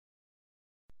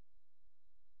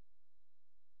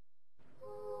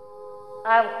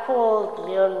I'm called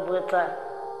Leon Botha.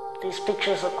 These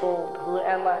pictures are called Who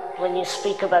Am I? When you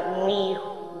speak about me,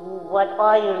 what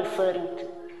are you referring to?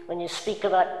 When you speak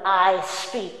about I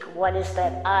speak, what is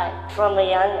that I? From a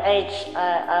young age,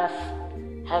 I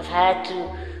have had to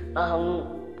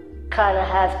kind of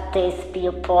have death be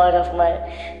a part of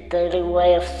my daily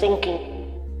way of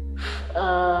thinking.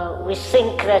 We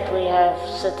think that we have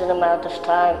a certain amount of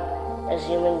time as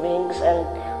human beings,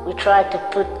 and we try to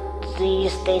put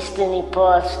these destiny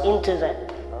paths into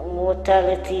that.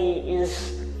 Mortality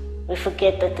is, we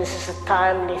forget that this is a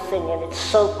timely thing and it's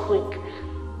so quick.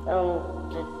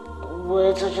 The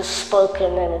words are just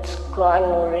spoken and it's gone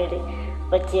already.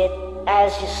 But yet,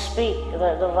 as you speak,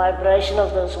 the vibration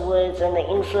of those words and the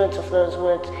influence of those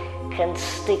words can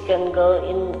stick and go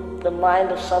in the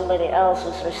mind of somebody else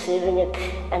who's receiving it,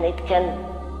 and it can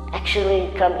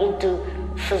actually come into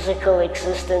physical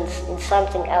existence in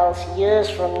something else years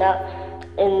from now.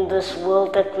 In this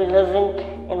world that we live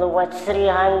in the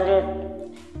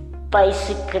 300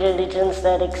 basic religions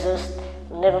that exist,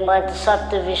 never mind the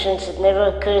subdivisions, it never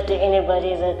occurred to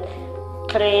anybody that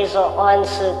prayers are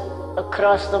answered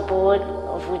across the board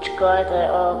of which God they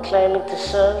are claiming to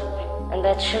serve. And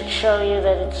that should show you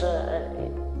that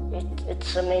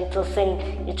it's a mental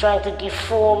thing. You're trying to give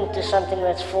form to something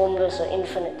that's formless or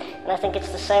infinite. And I think it's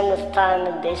the same with time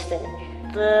and destiny.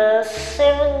 The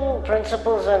 7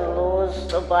 principles and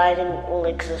laws abiding all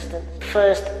existence.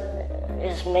 First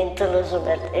is mentalism,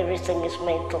 that everything is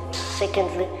mental.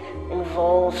 Secondly,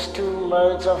 involves 2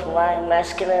 modes of mind,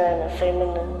 masculine and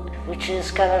feminine, which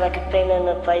is kind of like a pen and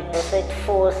a paper. Set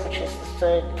fourth, which is the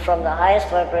third, from the highest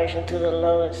vibration to the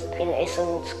lowest, in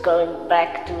essence going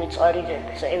back to its origin.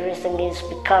 So everything is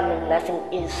becoming, nothing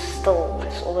is still.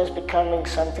 It's always becoming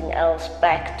something else,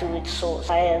 back to its source,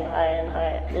 higher and higher and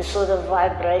higher. This sort of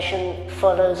vibration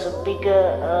follows a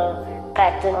bigger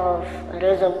pattern of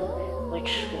rhythm, which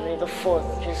is the fourth,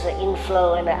 which is the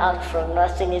inflow and the outflow.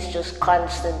 Nothing is just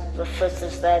constant. The fifth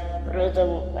is that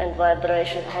rhythm and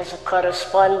vibration has a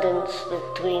correspondence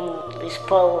between these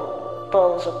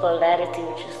poles or polarity,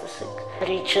 which is the sixth.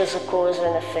 Reaches a cause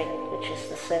and effect, which is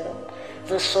the seventh.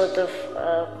 This sort of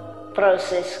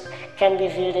process can be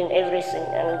viewed in everything,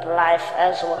 and life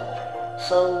as well.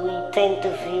 So we tend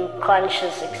to view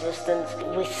conscious existence.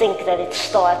 We think that it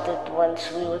started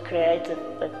once we were created,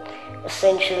 but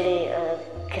essentially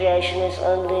creation is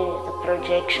only the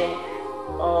projection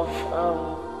of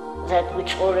that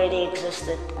which already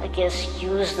existed. I guess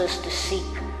use this to seek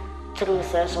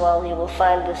truth as well. You will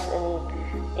find this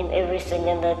in everything,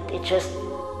 and that it just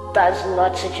does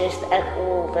not suggest at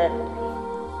all that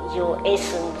your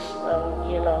essence,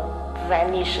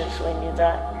 vanishes when you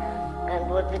die. And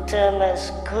what we term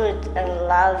as good and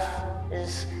love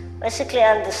is basically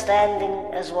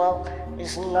understanding as well,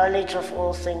 is knowledge of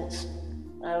all things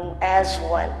as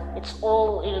one. It's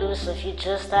all elusive. You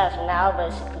just have now,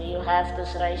 basically, you have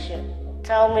this ratio.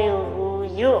 Tell me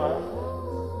who you are.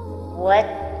 What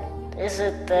is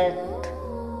it that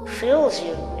fills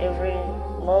you every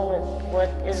moment? What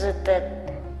is it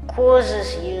that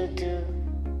causes you to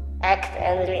act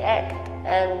and react?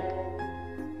 And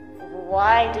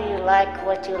why do you like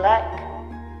what you like?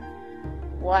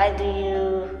 Why do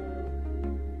you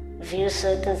view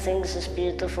certain things as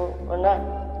beautiful or not?